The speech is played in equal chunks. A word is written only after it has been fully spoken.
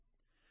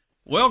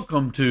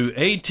Welcome to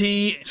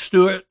A.T.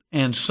 Stewart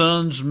and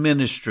Sons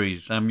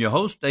Ministries. I'm your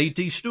host,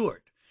 A.T.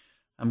 Stewart.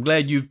 I'm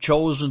glad you've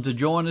chosen to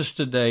join us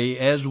today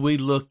as we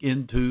look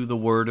into the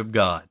Word of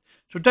God.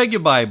 So take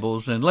your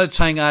Bibles and let's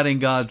hang out in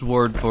God's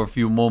Word for a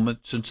few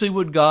moments and see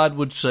what God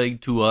would say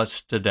to us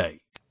today.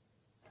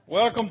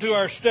 Welcome to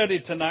our study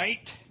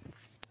tonight.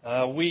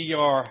 We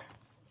are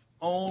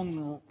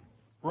on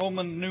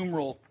Roman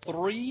numeral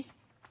 3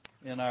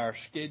 in our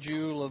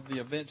schedule of the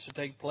events to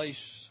take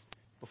place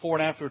before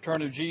and after the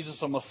return of Jesus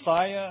the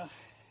Messiah.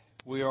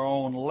 We are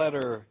on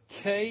letter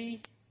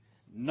K,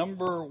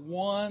 number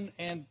 1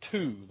 and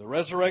 2, the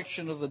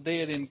resurrection of the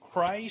dead in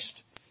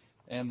Christ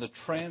and the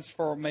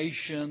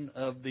transformation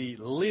of the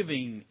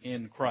living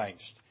in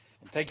Christ.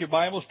 And take your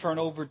Bibles, turn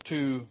over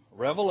to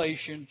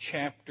Revelation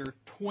chapter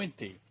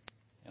 20.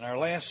 In our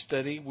last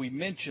study, we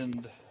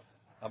mentioned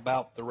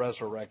about the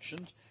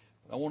resurrections.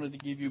 I wanted to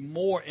give you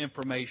more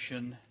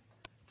information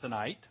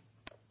tonight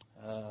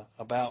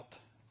about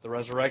the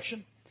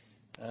resurrection.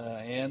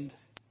 And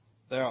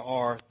there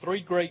are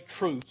three great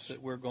truths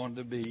that we're going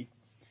to be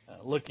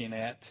looking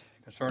at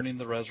concerning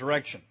the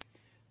resurrection.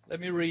 Let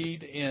me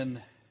read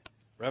in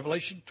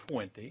Revelation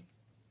 20,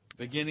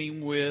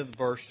 beginning with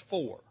verse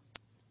 4.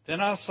 Then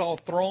I saw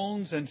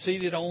thrones, and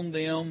seated on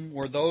them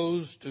were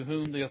those to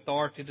whom the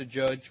authority to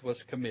judge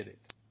was committed.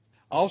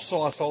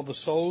 Also I saw the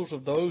souls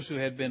of those who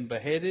had been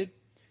beheaded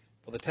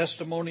for the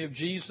testimony of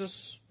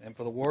Jesus and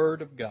for the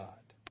word of God,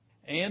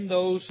 and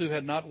those who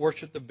had not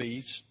worshipped the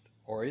beast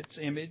or its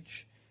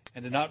image,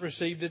 and had not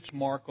received its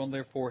mark on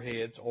their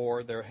foreheads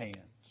or their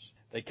hands.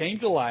 They came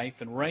to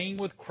life and reigned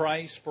with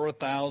Christ for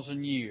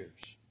 1,000 years.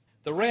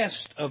 The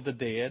rest of the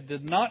dead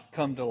did not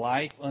come to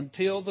life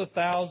until the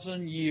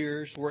 1,000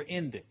 years were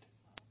ended.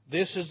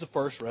 This is the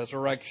first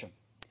resurrection.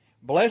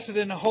 Blessed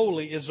and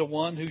holy is the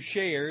one who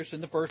shares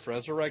in the first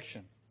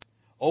resurrection.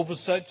 Over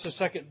such the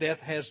second death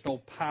has no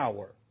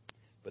power,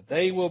 but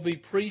they will be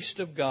priests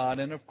of God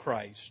and of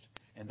Christ,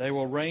 and they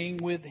will reign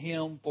with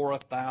him for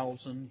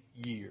 1,000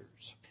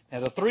 years.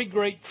 Now, the three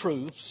great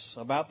truths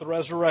about the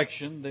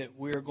resurrection that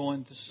we're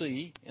going to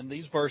see in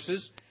these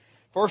verses.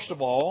 First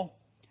of all,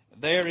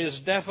 there is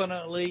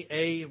definitely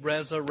a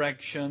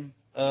resurrection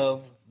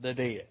of the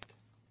dead.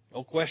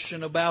 No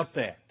question about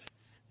that.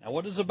 Now,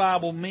 what does the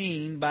Bible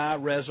mean by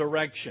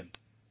resurrection?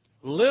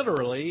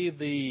 Literally,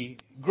 the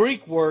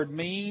Greek word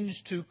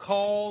means to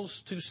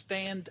cause to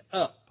stand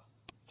up.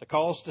 To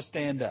cause to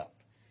stand up.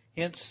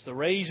 Hence, the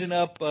raising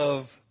up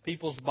of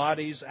people's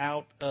bodies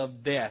out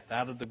of death,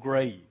 out of the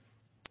grave.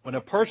 When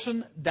a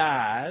person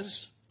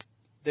dies,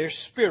 their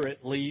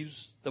spirit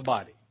leaves the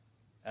body.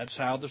 That's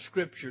how the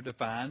Scripture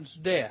defines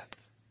death,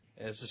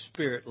 as the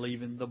spirit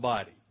leaving the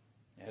body,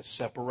 as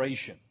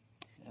separation.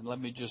 And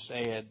let me just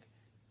add,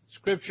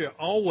 Scripture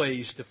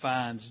always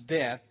defines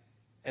death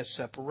as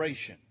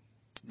separation,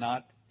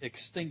 not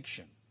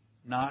extinction,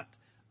 not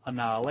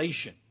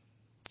annihilation.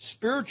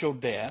 Spiritual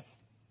death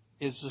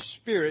is the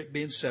spirit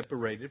being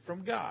separated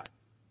from God.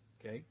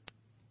 Okay?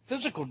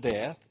 Physical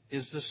death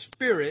is the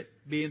spirit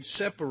being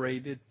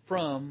separated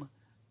from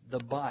the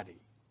body.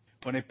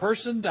 When a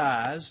person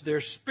dies,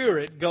 their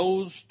spirit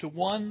goes to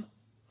one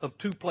of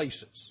two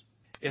places.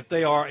 If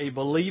they are a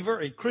believer,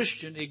 a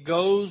Christian, it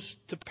goes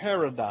to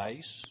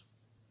paradise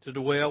to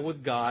dwell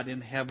with God in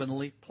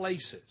heavenly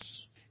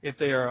places. If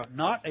they are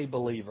not a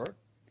believer,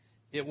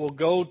 it will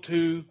go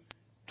to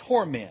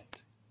torment,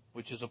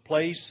 which is a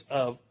place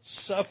of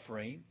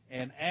suffering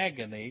and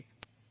agony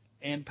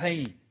and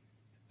pain.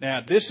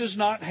 Now, this is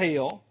not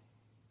hell.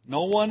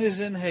 No one is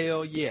in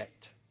hell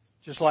yet.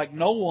 Just like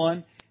no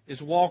one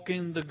is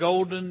walking the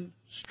golden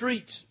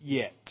streets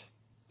yet.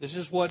 This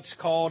is what's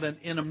called an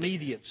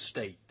intermediate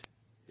state.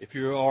 If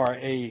you are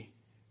a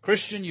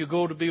Christian, you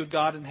go to be with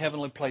God in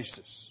heavenly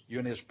places.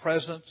 You're in His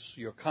presence.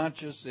 You're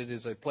conscious. It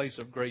is a place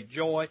of great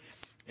joy.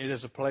 It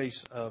is a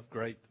place of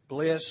great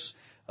bliss,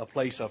 a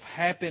place of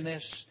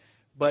happiness.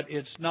 But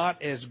it's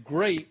not as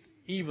great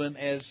even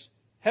as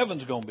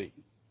heaven's going to be.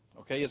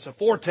 Okay, it's a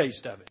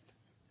foretaste of it.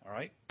 All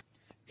right.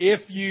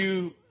 If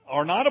you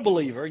are not a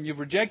believer and you've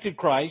rejected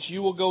Christ,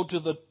 you will go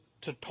to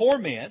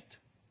torment,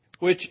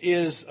 which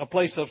is a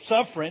place of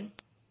suffering,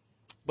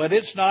 but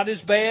it's not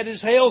as bad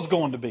as hell's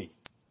going to be.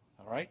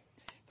 All right.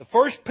 The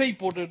first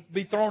people to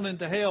be thrown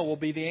into hell will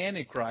be the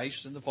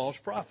Antichrist and the false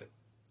prophet,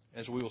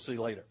 as we will see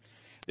later.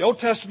 The Old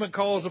Testament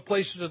calls the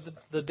place of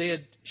the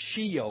dead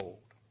Sheol.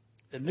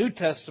 The New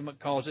Testament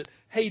calls it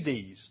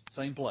Hades,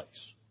 same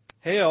place.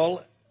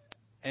 Hell,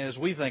 as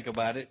we think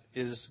about it,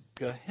 is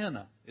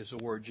Gehenna, is the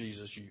word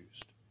Jesus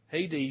used.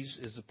 Hades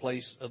is the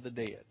place of the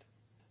dead.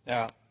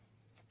 Now,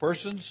 a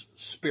person's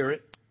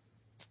spirit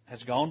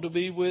has gone to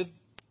be with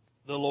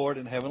the Lord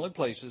in heavenly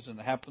places, and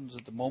it happens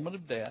at the moment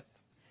of death.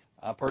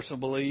 I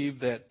personally believe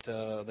that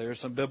there's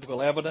some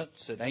biblical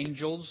evidence that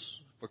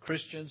angels, for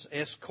Christians,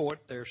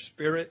 escort their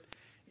spirit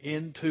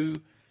into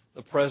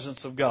the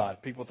presence of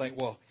God. People think,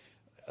 well,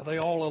 are they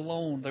all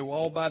alone? They were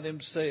all by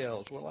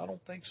themselves. Well, I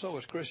don't think so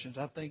as Christians.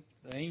 I think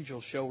the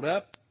angels showed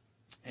up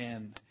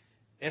and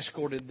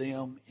escorted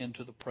them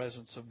into the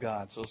presence of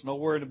God. So it's no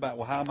worry about,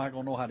 well, how am I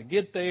going to know how to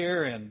get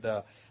there and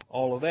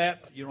all of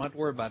that. You don't have to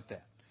worry about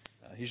that.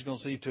 He's going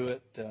to see to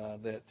it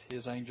that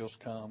His angels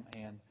come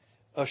and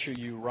usher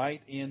you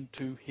right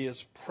into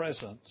His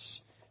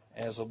presence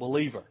as a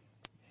believer.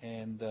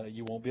 And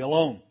you won't be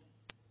alone.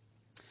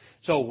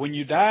 So when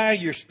you die,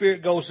 your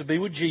spirit goes to be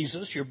with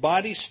Jesus. Your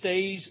body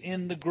stays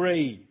in the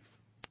grave.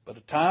 But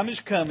a time is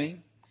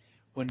coming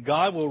when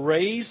God will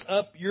raise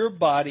up your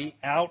body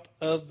out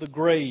of the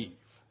grave.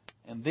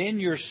 And then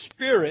your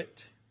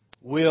spirit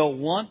will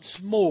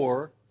once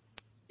more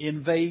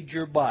invade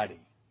your body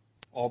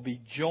or be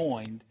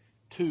joined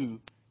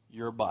to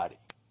your body.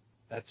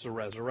 That's the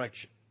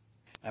resurrection.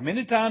 Now,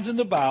 many times in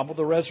the Bible,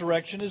 the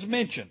resurrection is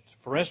mentioned.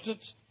 For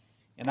instance,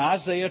 in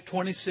Isaiah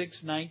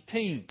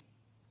 26:19,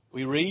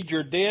 we read,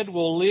 "Your dead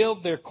will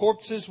live, their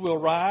corpses will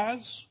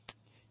rise.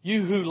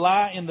 You who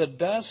lie in the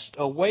dust,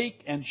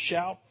 awake and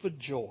shout for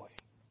joy.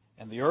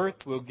 And the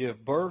earth will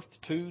give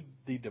birth to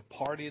the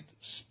departed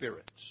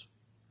spirits."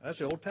 That's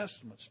the Old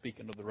Testament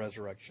speaking of the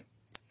resurrection.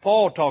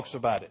 Paul talks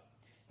about it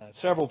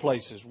several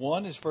places.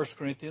 One is 1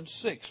 Corinthians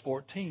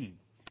 6:14,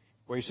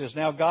 where he says,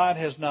 "Now God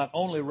has not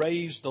only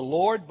raised the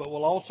Lord, but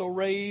will also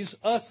raise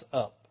us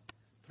up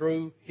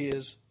through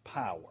His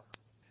power."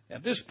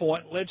 At this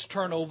point, let's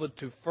turn over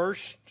to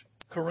 1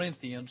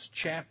 Corinthians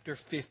chapter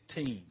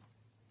 15.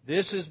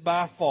 This is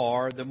by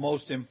far the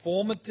most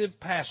informative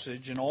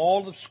passage in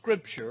all of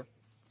Scripture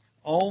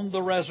on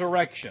the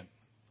resurrection.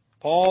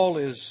 Paul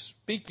is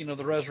speaking of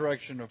the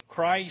resurrection of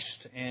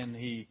Christ, and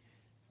he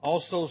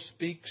also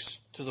speaks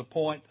to the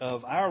point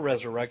of our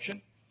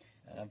resurrection.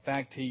 In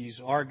fact, he's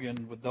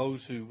arguing with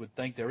those who would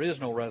think there is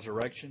no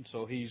resurrection.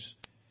 So he's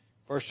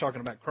first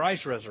talking about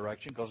Christ's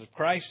resurrection, because if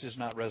Christ is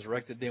not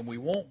resurrected, then we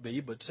won't be.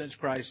 But since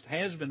Christ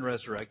has been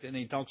resurrected, and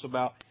he talks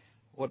about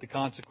what the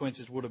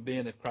consequences would have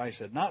been if Christ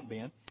had not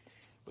been.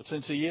 But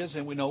since He is,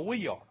 then we know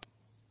we are.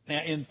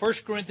 Now, in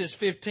 1 Corinthians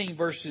 15,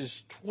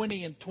 verses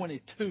 20 and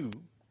 22,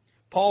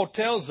 Paul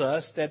tells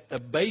us that the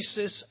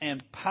basis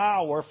and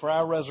power for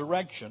our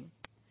resurrection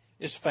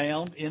is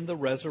found in the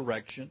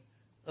resurrection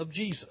of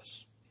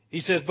Jesus.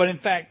 He says, "But in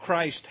fact,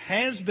 Christ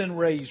has been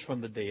raised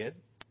from the dead,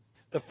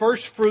 the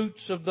first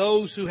fruits of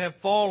those who have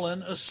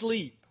fallen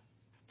asleep.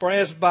 For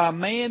as by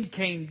man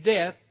came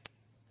death,"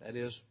 that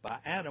is, by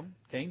Adam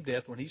came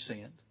death when he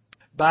sinned,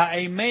 "by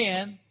a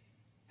man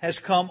has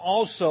come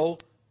also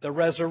the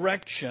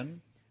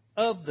resurrection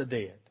of the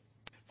dead.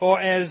 For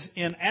as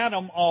in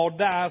Adam all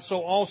die,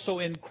 so also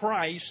in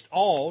Christ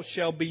all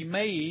shall be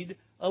made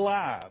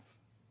alive.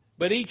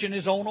 But each in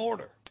his own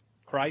order.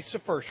 Christ the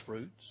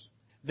firstfruits.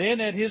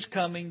 Then at His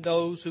coming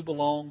those who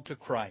belong to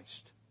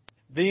Christ.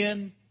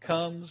 Then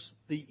comes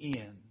the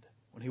end,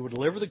 when He will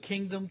deliver the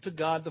kingdom to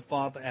God the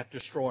Father after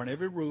destroying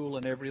every rule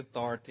and every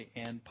authority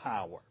and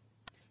power."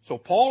 So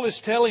Paul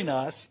is telling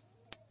us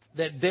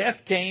that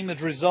death came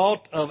as a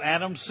result of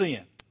Adam's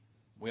sin.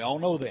 We all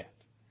know that.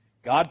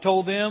 God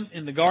told them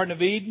in the Garden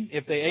of Eden,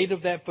 if they ate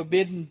of that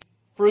forbidden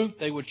fruit,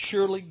 they would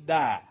surely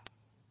die.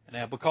 And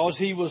now, because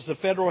He was the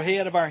federal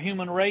head of our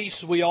human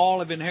race, we all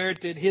have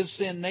inherited His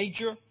sin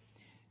nature,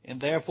 and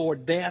therefore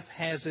death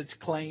has its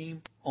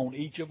claim on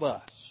each of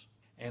us.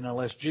 And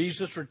unless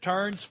Jesus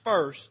returns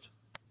first,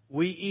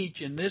 we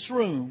each in this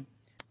room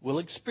will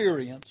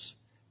experience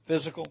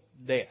physical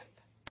death.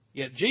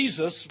 Yet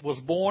Jesus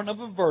was born of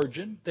a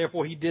virgin,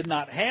 therefore He did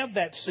not have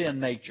that sin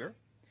nature.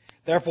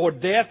 Therefore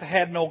death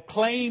had no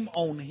claim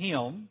on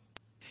Him,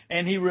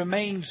 and He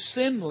remained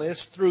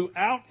sinless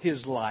throughout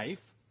His life.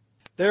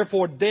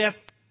 Therefore death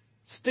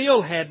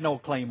still had no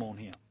claim on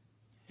Him.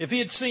 If He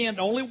had sinned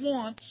only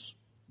once,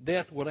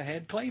 death would have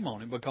had claim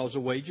on Him, because the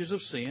wages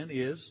of sin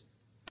is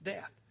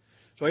death.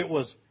 So it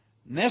was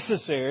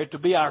necessary to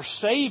be our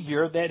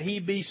Savior that He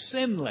be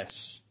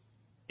sinless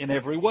in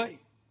every way,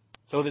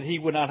 so that He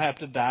would not have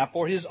to die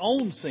for His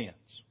own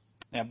sins.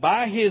 Now,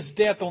 by His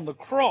death on the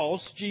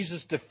cross,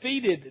 Jesus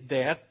defeated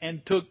death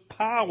and took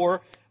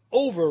power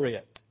over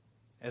it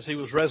as He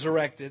was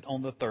resurrected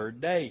on the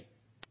third day.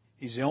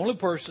 He's the only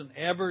person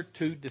ever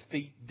to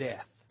defeat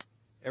death.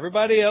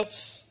 Everybody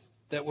else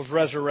that was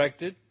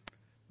resurrected,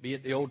 be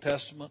it the Old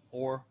Testament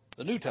or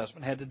the New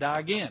Testament, had to die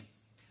again.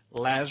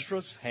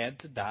 Lazarus had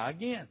to die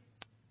again.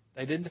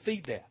 They didn't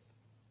defeat death.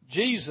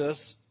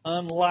 Jesus,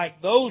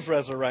 unlike those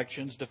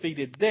resurrections,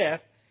 defeated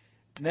death,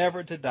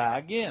 never to die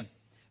again.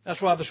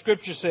 That's why the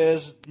Scripture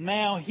says,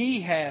 now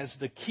He has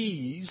the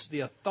keys, the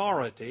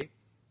authority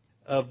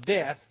of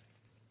death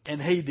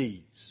and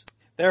Hades.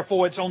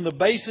 Therefore, it's on the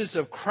basis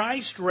of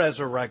Christ's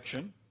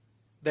resurrection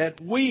that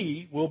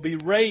we will be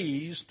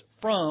raised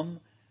from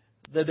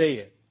the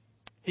dead.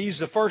 He's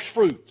the first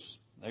fruits.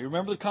 Now, you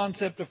remember the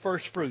concept of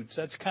first fruits.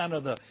 That's kind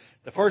of the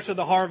first of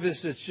the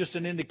harvest. It's just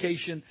an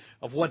indication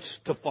of what's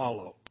to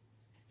follow.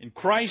 And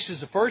Christ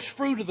is the first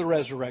fruit of the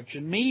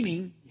resurrection,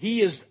 meaning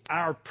He is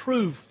our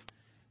proof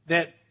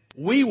that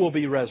we will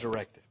be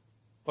resurrected.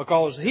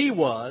 Because He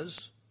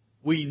was,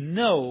 we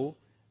know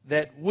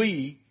that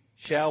we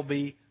shall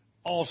be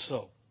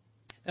also.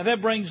 Now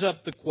that brings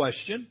up the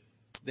question,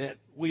 that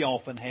we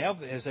often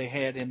have, as they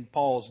had in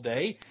Paul's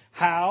day.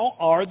 How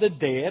are the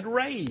dead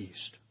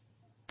raised?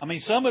 I mean,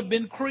 some have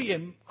been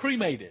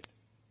cremated.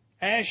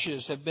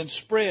 Ashes have been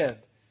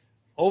spread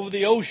over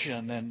the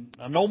ocean and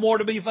are no more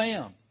to be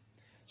found.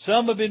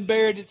 Some have been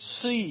buried at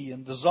sea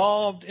and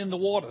dissolved in the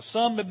water.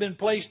 Some have been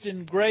placed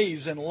in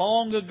graves, and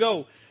long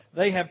ago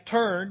they have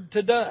turned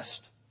to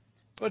dust.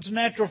 So it's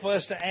natural for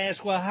us to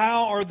ask, well,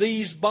 how are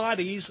these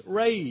bodies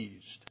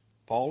raised?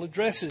 Paul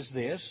addresses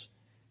this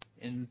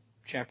in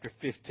chapter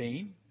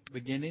 15,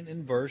 beginning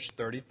in verse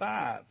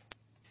 35.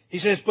 He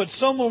says, but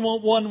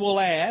one will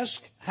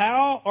ask,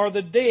 how are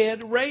the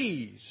dead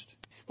raised?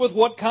 With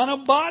what kind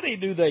of body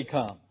do they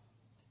come?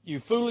 You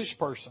foolish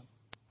person,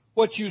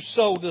 what you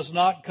sow does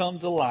not come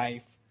to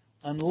life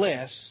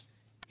unless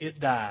it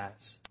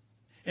dies.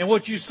 And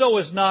what you sow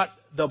is not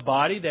the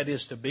body that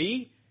is to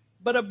be,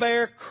 but a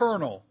bare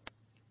kernel,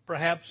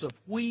 perhaps of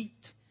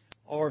wheat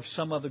or of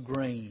some other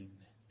grain.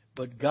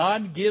 But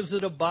God gives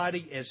it a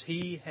body as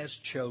He has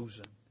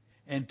chosen,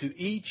 and to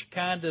each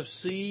kind of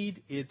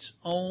seed its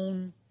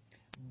own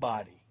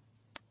body.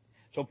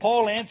 So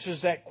Paul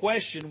answers that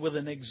question with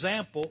an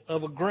example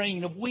of a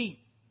grain of wheat.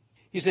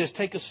 He says,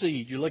 take a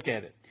seed. You look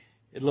at it.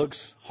 It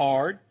looks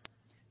hard.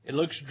 It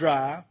looks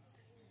dry.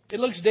 It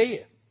looks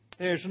dead.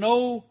 There's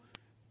no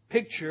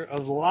picture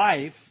of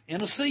life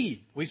in a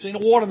seed. We've seen a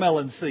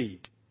watermelon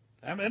seed.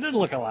 I mean, it doesn't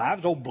look alive.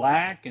 It's all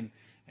black, and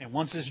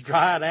once it's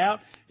dried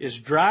out, it's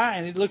dry,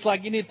 and it looks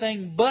like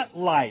anything but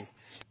life.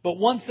 But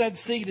once that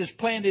seed is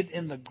planted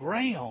in the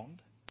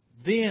ground,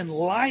 then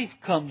life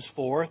comes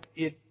forth.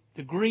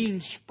 The green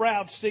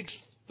sprout sticks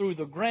through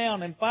the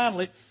ground, and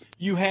finally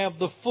you have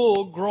the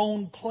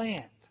full-grown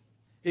plant.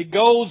 It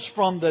goes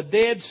from the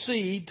dead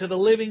seed to the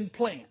living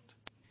plant.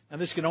 Now,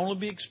 this can only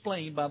be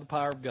explained by the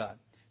power of God.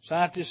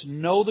 Scientists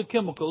know the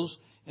chemicals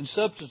and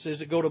substances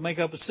that go to make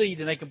up a seed,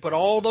 and they can put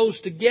all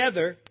those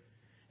together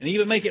and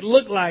even make it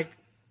look like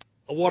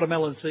a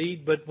watermelon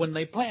seed, but when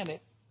they plant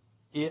it,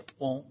 it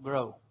won't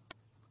grow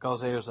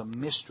because there's a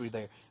mystery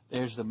there.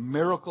 There's the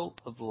miracle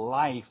of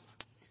life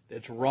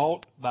that's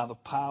wrought by the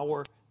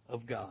power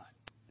of God.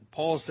 And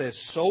Paul says,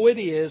 so it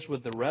is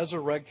with the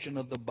resurrection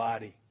of the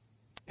body.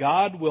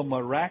 God will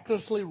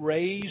miraculously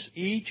raise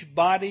each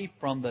body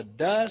from the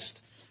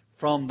dust,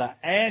 from the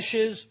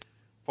ashes,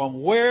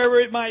 from wherever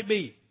it might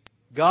be.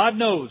 God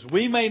knows.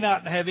 We may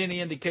not have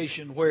any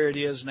indication where it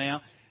is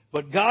now,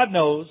 but God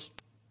knows,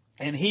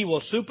 and He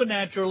will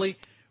supernaturally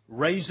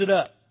raise it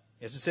up.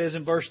 As it says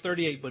in verse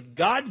 38, but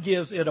God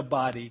gives it a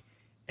body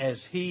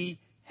as He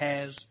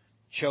has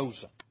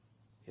chosen.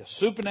 He'll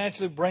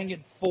supernaturally bring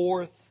it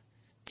forth,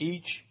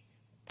 each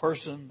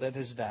person that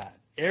has died.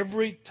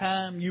 Every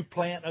time you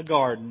plant a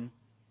garden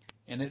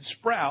and it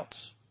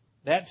sprouts,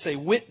 that's a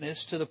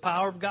witness to the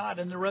power of God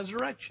in the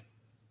resurrection.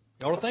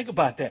 You ought to think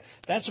about that.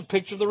 That's a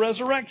picture of the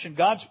resurrection,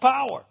 God's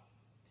power.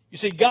 You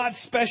see, God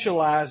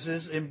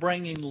specializes in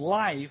bringing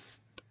life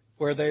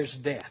where there's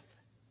death.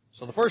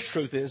 So the first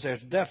truth is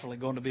there's definitely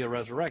going to be a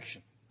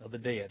resurrection of the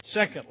dead.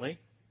 Secondly,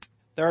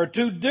 there are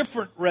two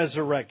different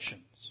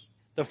resurrections.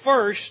 The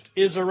first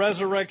is a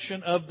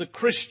resurrection of the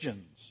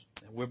Christians.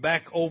 And we're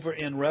back over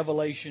in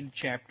Revelation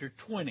chapter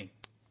 20.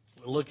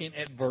 We're looking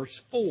at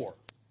verse 4.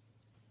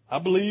 I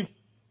believe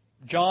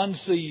John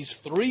sees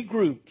three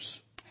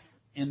groups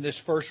in this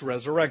first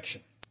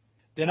resurrection.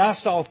 Then I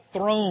saw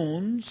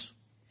thrones,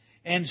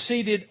 and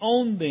seated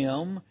on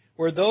them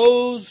were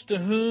those to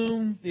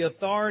whom the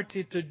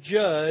authority to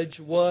judge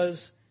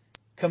was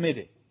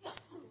committed.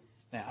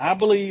 Now, I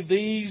believe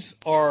these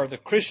are the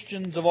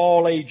Christians of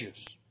all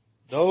ages.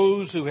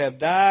 Those who have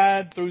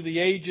died through the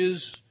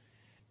ages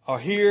are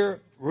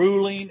here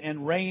ruling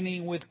and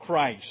reigning with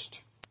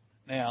Christ.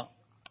 Now,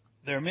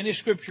 there are many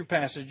scripture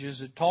passages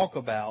that talk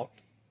about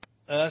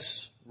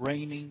us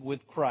reigning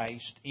with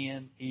Christ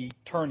in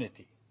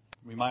eternity.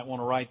 We might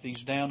want to write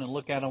these down and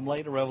look at them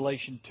later.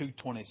 Revelation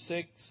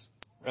 2:26,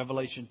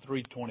 Revelation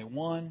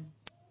 3:21,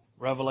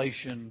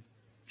 Revelation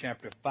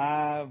chapter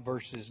 5,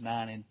 verses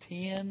 9 and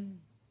 10. And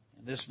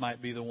this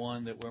might be the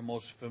one that we're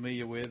most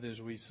familiar with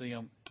as we see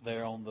them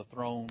there on the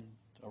throne,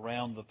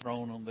 around the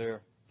throne on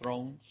their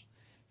thrones.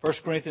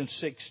 1 Corinthians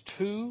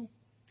 6:2,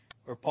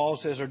 where Paul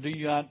says, or do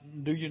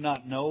you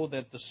not know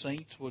that the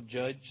saints will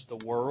judge the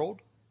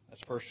world?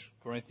 That's 1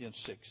 Corinthians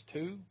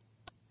 6:2.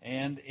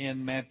 And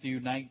in Matthew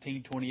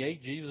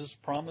 19:28, Jesus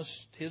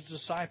promised His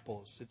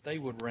disciples that they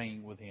would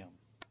reign with Him.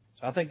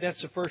 So I think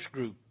that's the first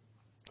group,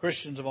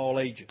 Christians of all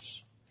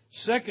ages.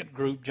 Second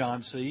group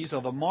John sees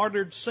are the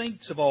martyred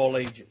saints of all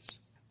ages.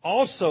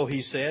 Also,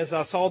 he says,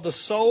 I saw the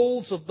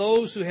souls of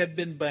those who had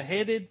been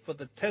beheaded for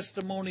the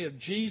testimony of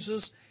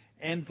Jesus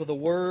and for the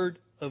Word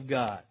of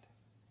God.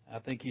 I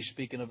think he's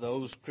speaking of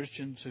those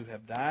Christians who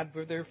have died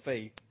for their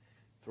faith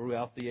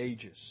throughout the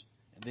ages.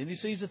 And then he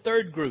sees a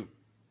third group.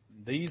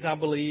 These, I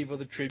believe, are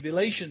the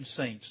tribulation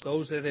saints,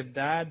 those that have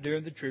died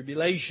during the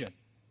tribulation.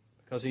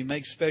 Because he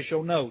makes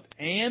special note.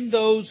 And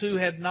those who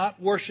had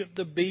not worshipped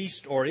the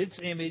beast or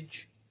its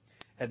image,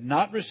 had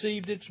not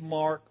received its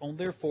mark on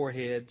their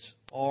foreheads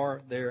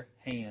or their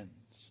hands.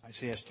 I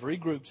see he has three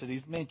groups that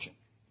he's mentioned.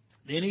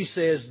 Then he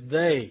says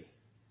they.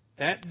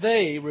 That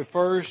they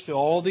refers to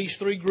all these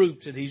three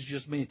groups that he's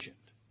just mentioned.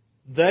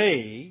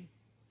 They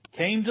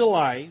came to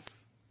life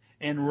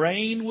and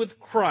reigned with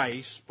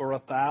Christ for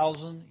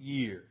 1,000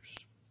 years.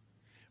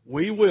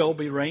 We will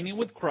be reigning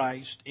with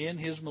Christ in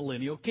His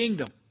millennial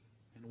kingdom.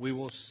 And we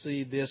will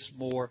see this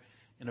more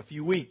in a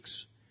few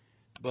weeks.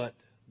 But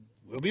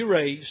we'll be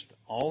raised,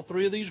 all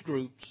three of these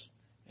groups,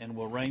 and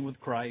will reign with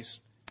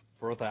Christ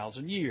for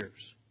 1,000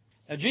 years.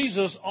 Now,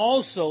 Jesus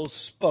also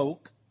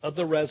spoke of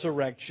the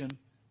resurrection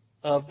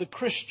of the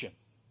Christian.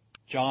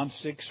 John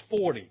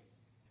 6:40.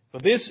 For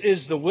this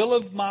is the will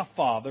of my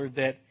Father,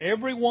 that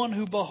everyone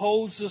who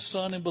beholds the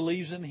Son and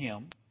believes in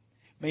Him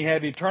may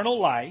have eternal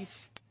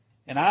life,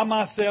 and I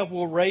myself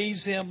will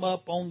raise him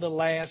up on the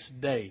last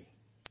day.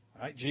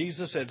 All right,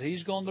 Jesus said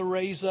He's going to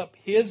raise up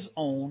His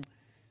own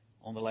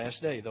on the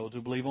last day, those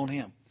who believe on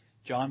Him.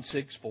 John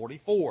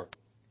 6:44.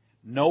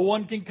 No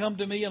one can come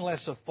to me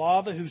unless the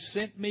Father who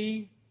sent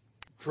me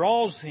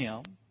draws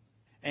him,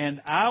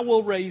 and I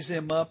will raise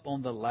him up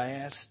on the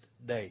last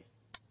day.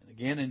 And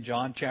again in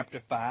John chapter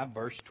 5,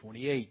 verse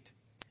 28.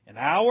 An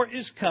hour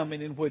is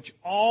coming in which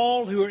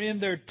all who are in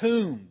their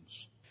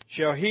tombs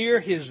shall hear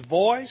His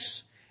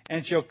voice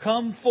and shall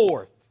come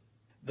forth.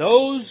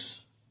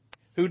 Those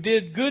who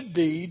did good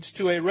deeds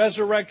to a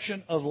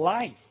resurrection of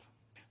life.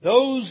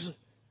 Those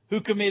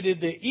who committed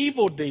the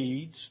evil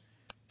deeds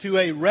to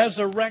a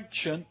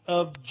resurrection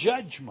of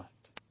judgment.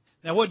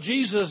 Now what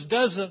Jesus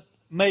doesn't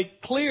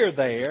make clear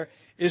there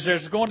is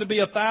there's going to be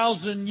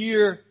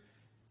 1,000-year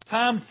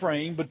time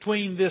frame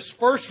between this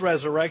first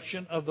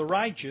resurrection of the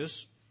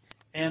righteous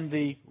and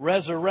the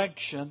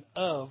resurrection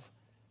of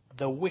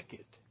the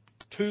wicked.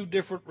 Two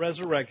different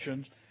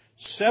resurrections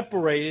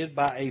separated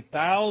by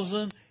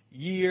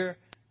 1,000-year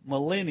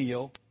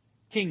millennial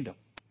kingdom.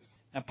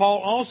 Now Paul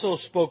also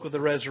spoke of the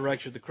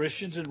resurrection of the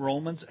Christians in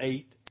Romans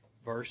 8,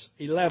 verse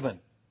 11.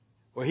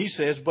 Where he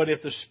says, but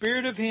if the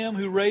Spirit of Him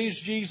who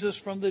raised Jesus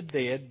from the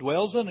dead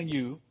dwells in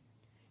you,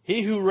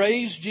 He who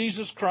raised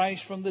Jesus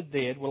Christ from the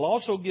dead will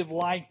also give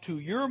life to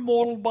your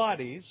mortal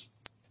bodies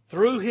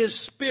through His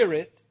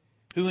Spirit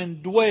who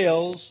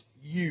indwells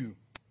you.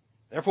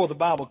 Therefore, the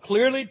Bible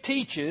clearly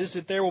teaches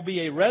that there will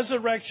be a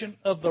resurrection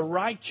of the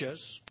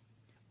righteous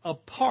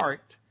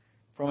apart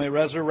from a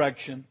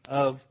resurrection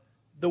of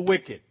the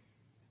wicked.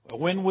 Well,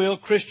 when will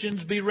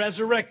Christians be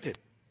resurrected?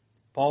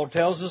 Paul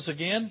tells us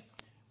again,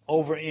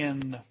 over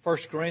in 1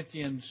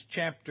 Corinthians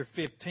chapter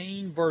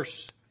 15,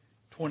 verse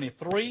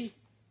 23,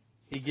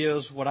 he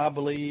gives what I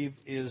believe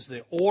is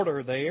the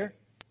order there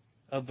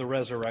of the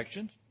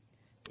resurrections.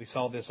 We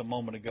saw this a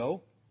moment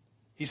ago.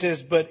 He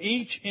says, but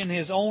each in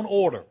his own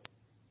order,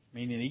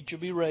 meaning each will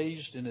be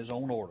raised in his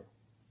own order.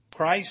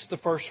 Christ the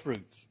first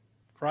fruits.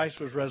 Christ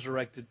was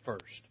resurrected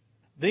first.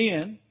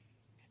 Then,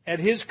 at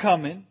His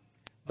coming,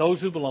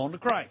 those who belong to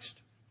Christ.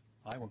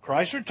 All right, when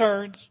Christ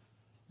returns,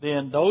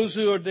 then those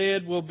who are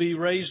dead will be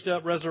raised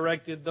up,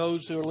 resurrected.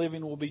 Those who are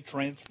living will be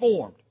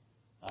transformed.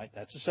 All right,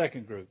 that's the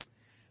second group.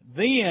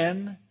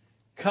 Then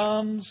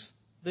comes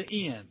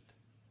the end.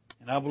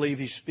 And I believe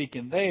he's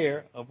speaking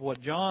there of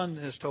what John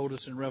has told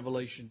us in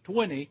Revelation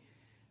 20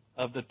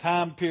 of the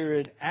time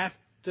period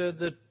after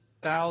the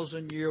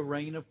 1,000-year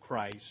reign of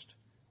Christ,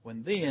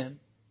 when then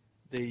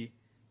the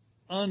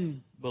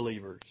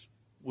unbelievers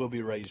will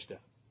be raised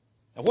up.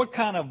 Now, what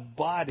kind of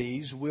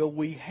bodies will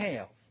we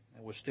have?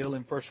 And we're still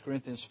in 1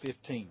 Corinthians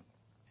 15.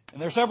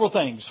 And there are several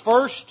things.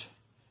 First,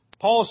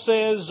 Paul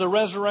says the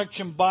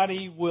resurrection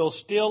body will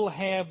still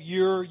have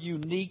your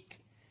unique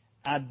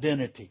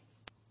identity.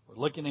 We're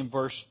looking in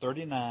verse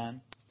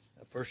 39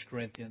 of 1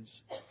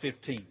 Corinthians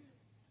 15.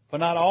 For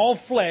not all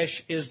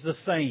flesh is the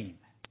same.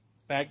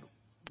 In fact,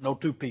 no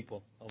two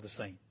people are the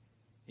same.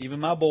 Even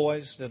my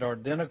boys that are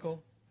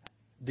identical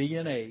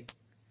DNA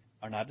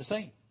are not the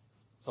same.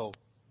 So,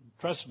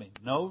 trust me,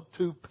 no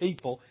two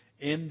people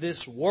in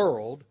this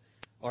world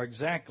are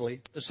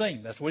exactly the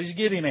same. That's what he's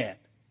getting at.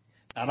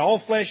 Not all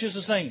flesh is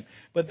the same,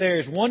 but there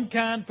is one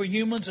kind for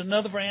humans,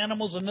 another for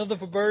animals, another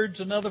for birds,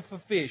 another for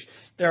fish.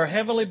 There are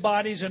heavenly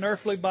bodies and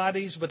earthly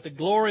bodies, but the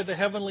glory of the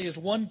heavenly is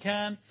one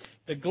kind,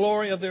 the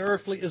glory of the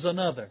earthly is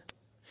another.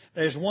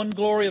 There is one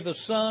glory of the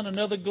sun,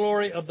 another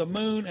glory of the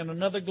moon, and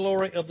another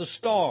glory of the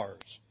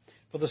stars.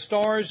 For the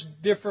stars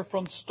differ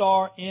from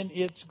star in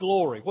its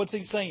glory. What's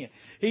he saying?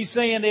 He's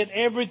saying that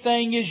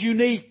everything is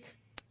unique.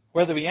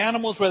 Whether it be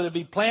animals, whether it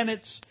be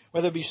planets,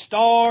 whether it be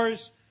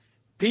stars,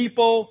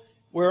 people,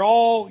 we're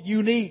all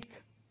unique.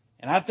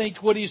 And I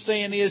think what he's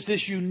saying is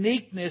this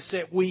uniqueness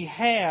that we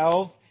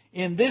have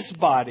in this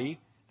body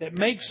that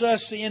makes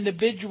us the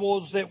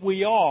individuals that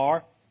we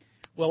are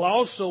will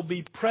also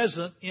be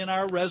present in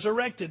our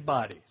resurrected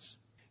bodies.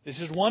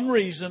 This is one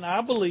reason I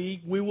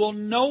believe we will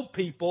know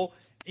people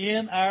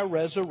in our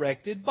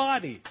resurrected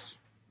bodies.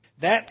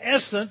 That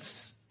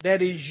essence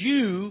that is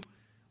you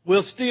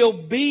will still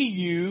be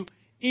you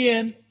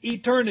in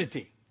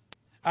eternity.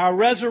 Our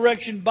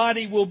resurrection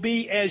body will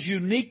be as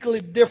uniquely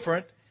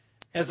different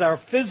as our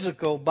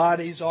physical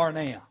bodies are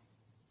now.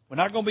 We're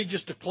not going to be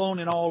just a clone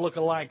and all look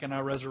alike in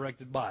our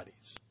resurrected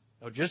bodies.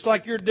 So just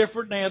like you're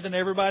different now than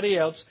everybody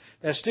else,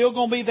 there's still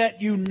going to be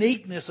that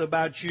uniqueness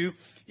about you,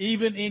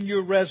 even in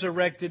your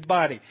resurrected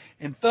body.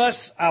 And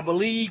thus, I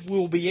believe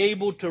we'll be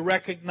able to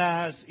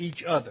recognize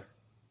each other.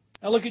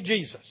 Now look at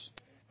Jesus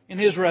in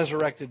His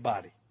resurrected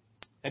body.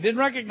 They didn't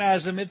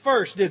recognize Him at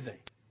first, did they?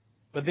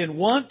 But then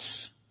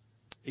once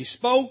He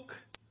spoke,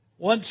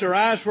 once their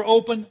eyes were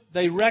opened,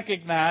 they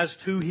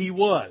recognized who He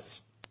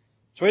was.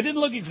 So He didn't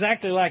look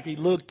exactly like He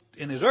looked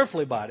in His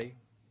earthly body,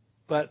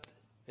 but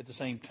at the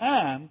same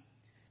time,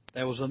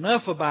 there was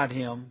enough about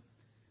Him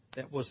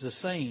that was the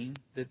same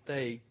that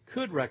they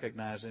could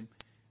recognize Him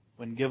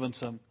when given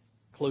some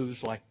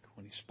clues, like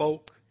when He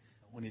spoke,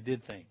 when He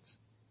did things.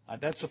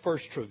 That's the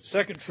first truth.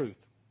 Second truth,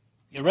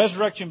 your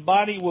resurrection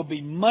body will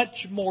be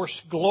much more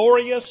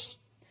glorious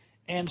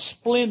and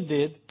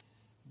splendid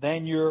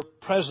than your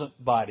present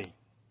body.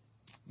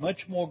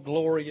 Much more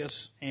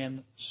glorious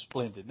and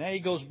splendid. Now he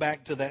goes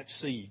back to that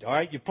seed. All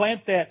right, you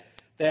plant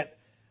that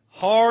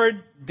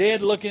hard,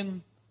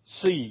 dead-looking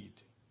seed.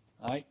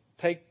 All right,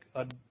 take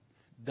a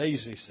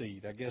daisy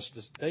seed. I guess,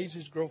 does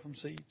daisies grow from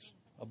seeds?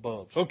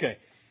 Bulbs. Okay.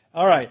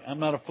 All right. I'm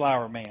not a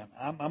flower man.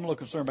 I'm a little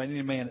concerned about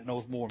any man that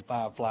knows more than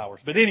 5 flowers.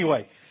 But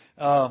anyway,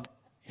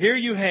 here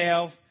you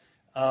have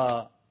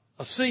a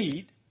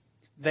seed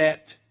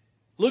that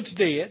looks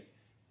dead,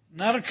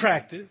 not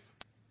attractive.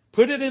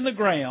 Put it in the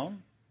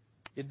ground.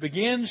 It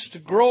begins to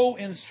grow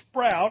and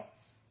sprout.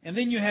 And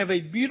then you have a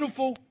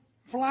beautiful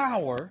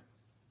flower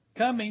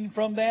coming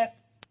from that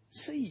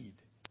seed.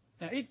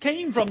 Now, it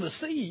came from the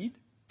seed,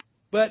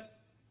 but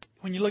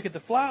when you look at the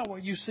flower,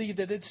 you see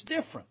that it's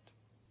different.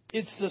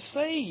 It's the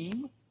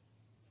same,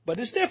 but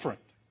it's different,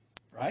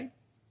 right?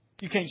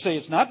 You can't say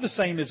it's not the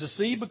same as the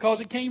seed because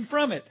it came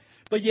from it,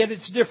 but yet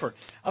it's different.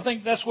 I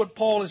think that's what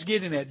Paul is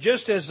getting at.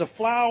 Just as the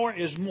flower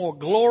is more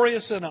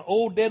glorious than an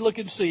old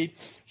dead-looking seed,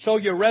 so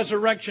your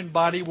resurrection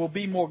body will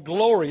be more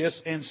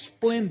glorious and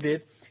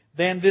splendid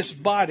than this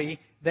body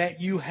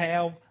that you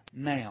have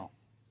now.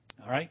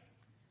 All right?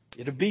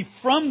 It'll be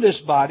from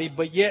this body,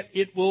 but yet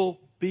it will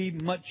be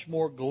much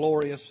more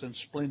glorious and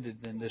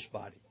splendid than this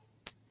body.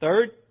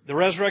 Third, the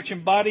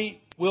resurrection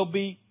body will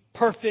be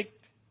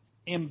perfect,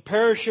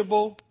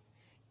 imperishable,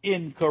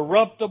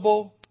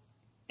 incorruptible,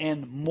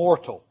 and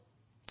mortal.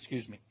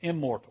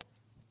 Immortal.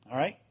 All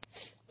right?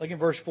 Look at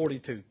verse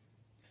 42.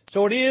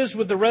 So it is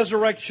with the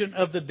resurrection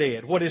of the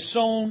dead. What is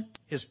sown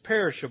is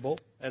perishable,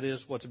 that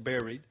is, what's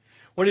buried.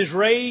 What is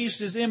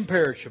raised is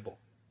imperishable.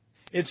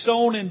 It's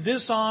sown in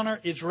dishonor,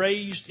 it's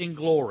raised in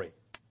glory.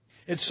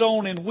 It's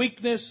sown in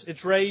weakness,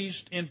 it's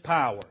raised in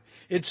power.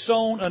 It's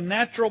sown a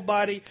natural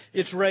body,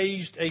 it's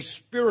raised a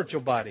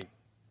spiritual body.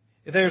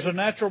 If there's a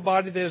natural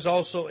body, there's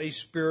also a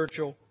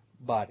spiritual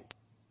body.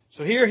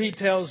 So here he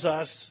tells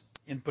us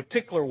in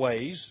particular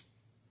ways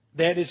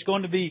that it's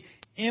going to be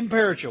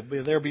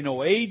imperishable. There'll be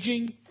no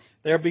aging,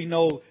 there'll be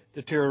no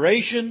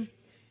deterioration.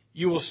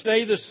 You will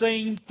stay the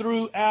same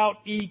throughout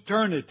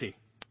eternity.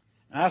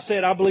 And I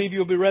said, I believe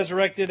you'll be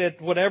resurrected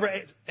at whatever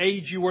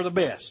age you were the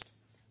best.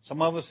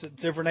 Some of us at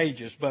different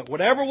ages. But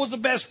whatever was the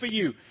best for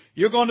you,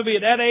 you're going to be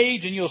at that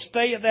age and you'll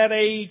stay at that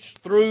age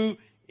through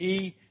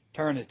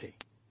eternity.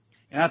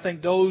 And I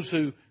think those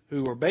who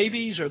are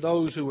babies or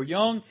those who are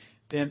young,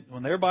 then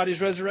when their body's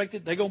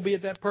resurrected, they're going to be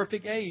at that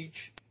perfect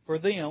age for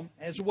them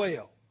as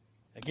well.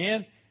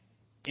 Again,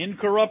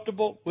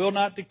 incorruptible, will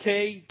not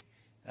decay.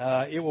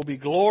 It will be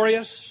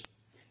glorious.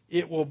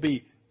 It will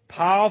be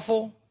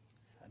powerful.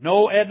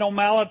 No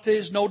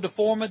abnormalities, no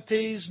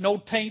deformities, no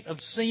taint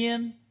of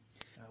sin.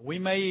 We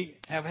may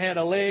have had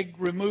a leg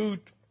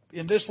removed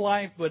in this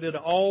life, but it'll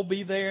all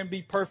be there and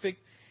be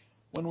perfect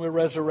when we're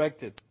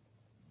resurrected.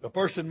 The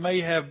person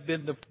may have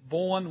been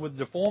born with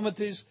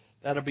deformities.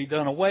 That'll be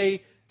done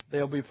away.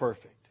 They'll be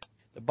perfect.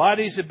 The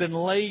bodies have been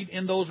laid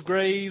in those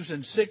graves,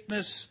 and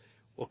sickness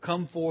will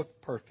come forth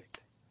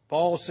perfect.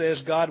 Paul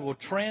says God will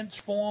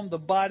transform the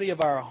body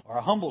of our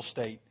humble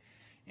state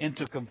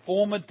into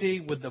conformity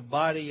with the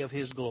body of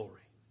His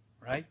glory.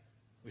 Right?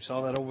 We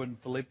saw that over in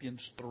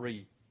Philippians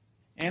 3.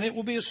 And it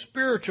will be a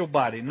spiritual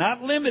body,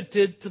 not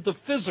limited to the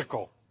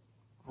physical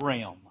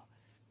realm.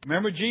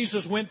 Remember,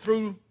 Jesus went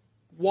through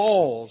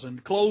walls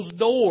and closed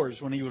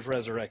doors when He was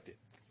resurrected.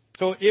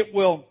 So it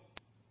will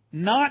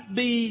not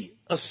be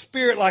a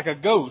spirit like a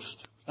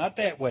ghost. Not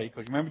that way,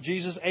 because remember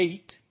Jesus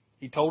ate.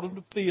 He told them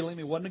to feel Him.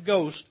 He wasn't a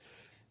ghost.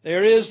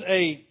 There is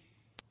a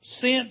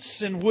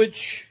sense in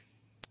which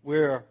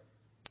we're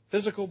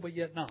physical, but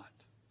yet not.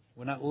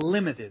 We're not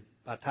limited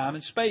by time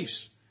and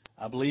space.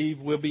 I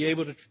believe we'll be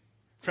able to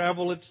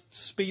travel at the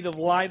speed of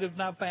light, if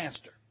not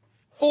faster.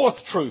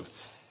 Fourth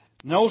truth.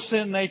 No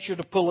sin nature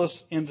to pull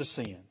us into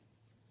sin.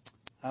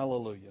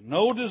 Hallelujah.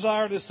 No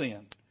desire to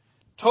sin.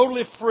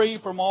 Totally free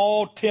from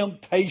all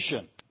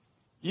temptation.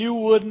 You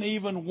wouldn't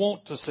even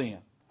want to sin.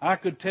 I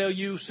could tell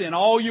you sin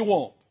all you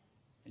want,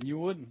 and you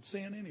wouldn't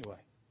sin anyway.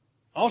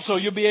 Also,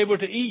 you'll be able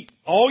to eat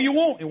all you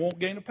want and won't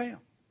gain a pound.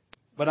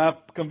 But I'm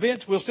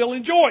convinced we'll still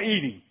enjoy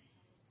eating.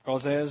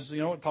 Because as,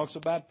 it talks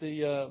about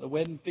the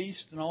wedding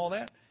feast and all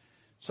that.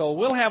 So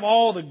we'll have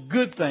all the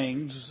good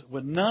things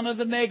with none of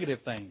the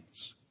negative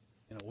things.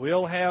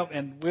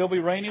 We'll be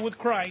reigning with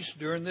Christ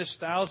during this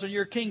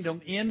 1,000-year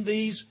kingdom in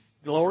these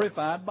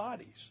glorified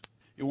bodies.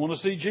 You want to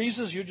see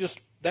Jesus, you just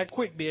that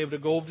quick be able to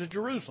go over to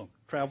Jerusalem,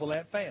 travel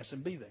that fast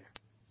and be there.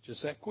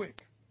 Just that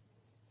quick.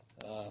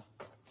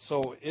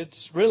 So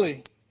it's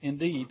really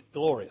indeed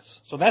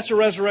glorious. So that's the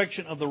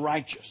resurrection of the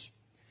righteous.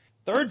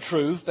 Third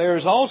truth, there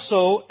is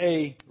also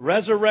a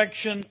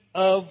resurrection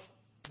of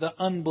the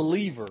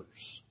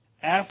unbelievers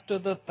after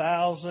the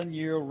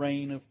 1,000-year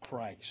reign of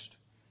Christ.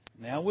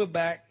 Now we're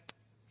back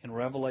in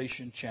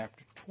Revelation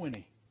chapter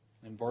 20,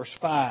 in verse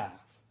 5.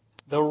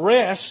 The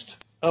rest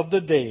of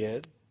the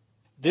dead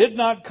did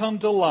not come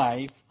to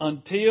life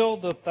until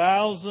the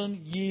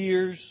 1,000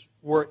 years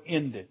were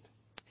ended.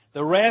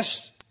 The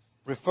rest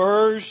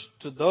refers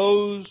to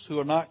those who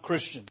are not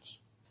Christians.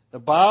 The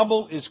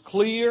Bible is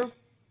clear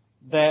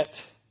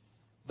that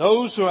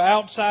those who are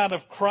outside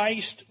of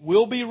Christ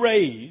will be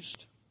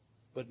raised,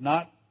 but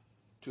not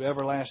to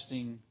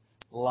everlasting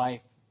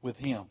life with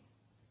Him.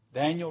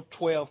 Daniel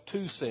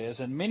 12:2 says,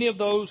 "And many of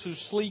those who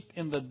sleep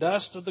in the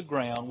dust of the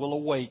ground will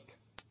awake,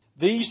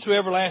 these to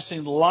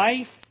everlasting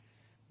life,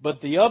 but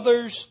the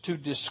others to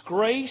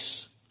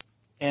disgrace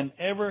and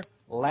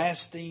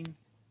everlasting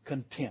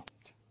contempt."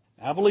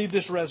 I believe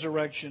this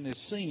resurrection is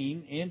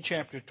seen in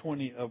chapter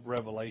 20 of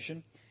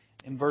Revelation,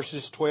 in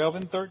verses 12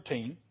 and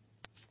 13,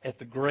 at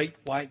the great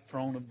white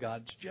throne of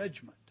God's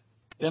judgment.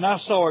 "Then I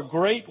saw a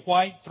great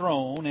white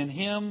throne, and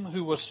Him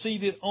who was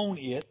seated on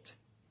it.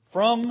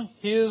 From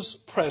His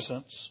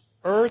presence,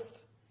 earth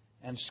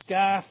and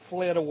sky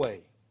fled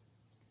away,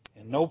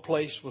 and no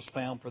place was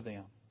found for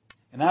them.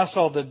 And I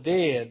saw the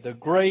dead, the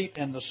great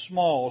and the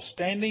small,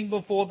 standing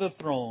before the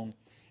throne,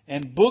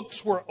 and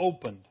books were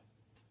opened.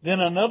 Then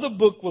another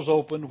book was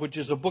opened, which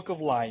is a book of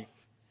life,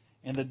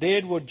 and the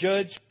dead were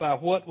judged by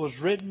what was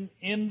written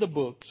in the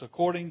books,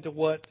 according to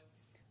what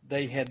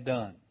they had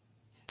done.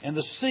 And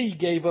the sea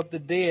gave up the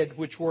dead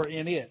which were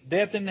in it.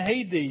 Death and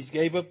Hades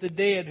gave up the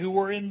dead who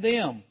were in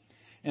them.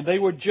 And they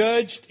were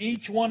judged,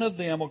 each one of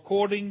them,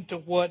 according to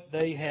what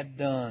they had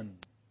done."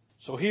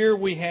 So here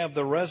we have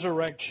the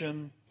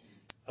resurrection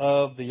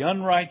of the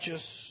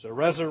unrighteous, the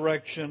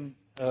resurrection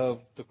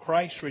of the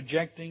Christ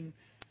rejecting,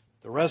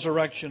 the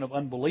resurrection of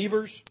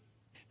unbelievers.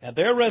 And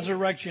their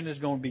resurrection is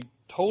going to be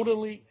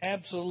totally,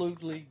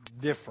 absolutely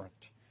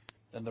different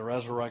than the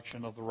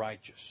resurrection of the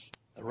righteous.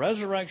 The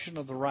resurrection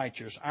of the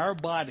righteous, our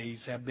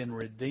bodies have been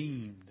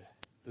redeemed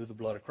through the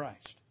blood of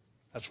Christ.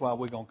 That's why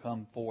we're going to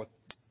come forth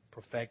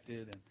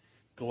perfected and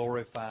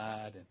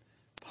glorified and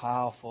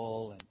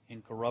powerful and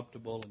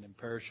incorruptible and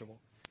imperishable.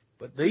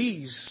 But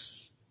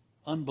these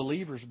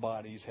unbelievers'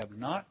 bodies have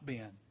not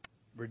been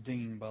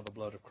redeemed by the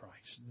blood of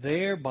Christ.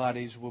 Their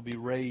bodies will be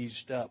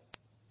raised up,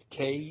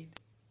 decayed,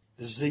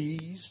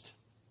 diseased,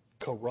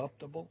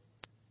 corruptible.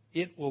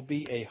 It will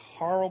be a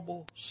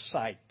horrible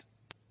sight,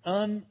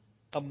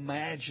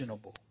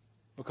 unimaginable,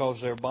 because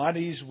their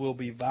bodies will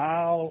be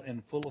vile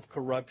and full of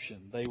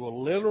corruption. They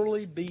will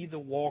literally be the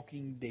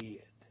walking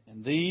dead.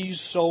 And these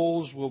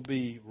souls will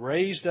be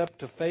raised up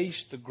to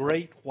face the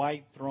great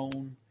white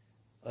throne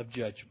of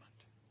judgment.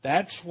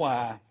 That's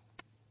why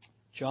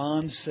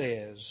John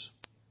says,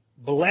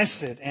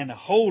 "Blessed and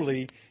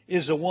holy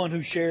is the one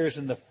who shares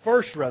in the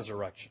first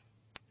resurrection.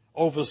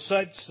 Over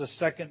such the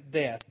second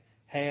death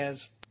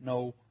has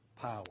no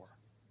power."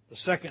 The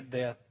second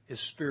death is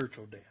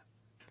spiritual death.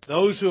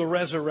 Those who are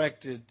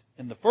resurrected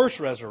in the first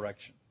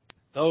resurrection,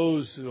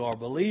 those who are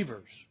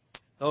believers,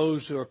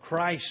 those who are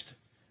Christ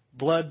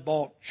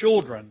blood-bought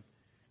children,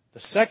 the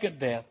second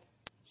death,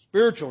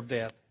 spiritual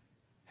death,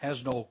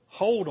 has no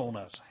hold on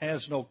us,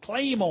 has no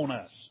claim on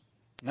us.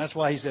 And that's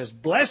why he says,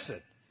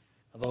 "Blessed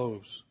are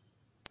those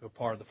who are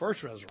part of the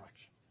first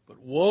resurrection." But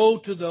woe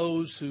to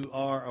those who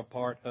are a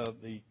part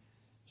of the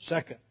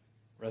second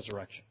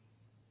resurrection.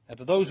 And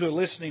to those who are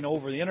listening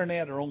over the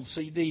internet or on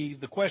CD,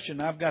 the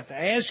question I've got to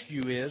ask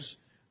you is,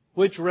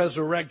 which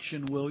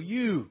resurrection will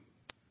you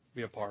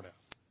be a part of?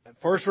 That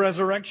first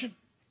resurrection,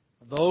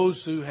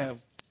 those who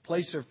have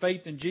placed their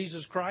faith in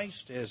Jesus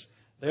Christ as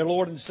their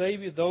Lord and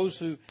Savior, those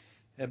who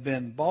have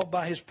been bought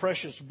by His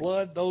precious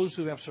blood, those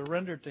who have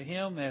surrendered to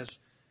Him as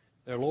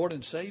their Lord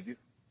and Savior,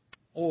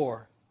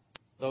 or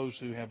those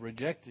who have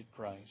rejected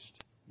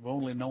Christ, have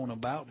only known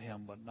about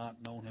Him but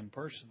not known Him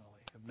personally,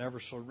 have never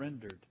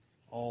surrendered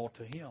all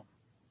to Him.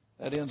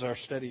 That ends our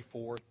study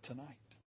for tonight.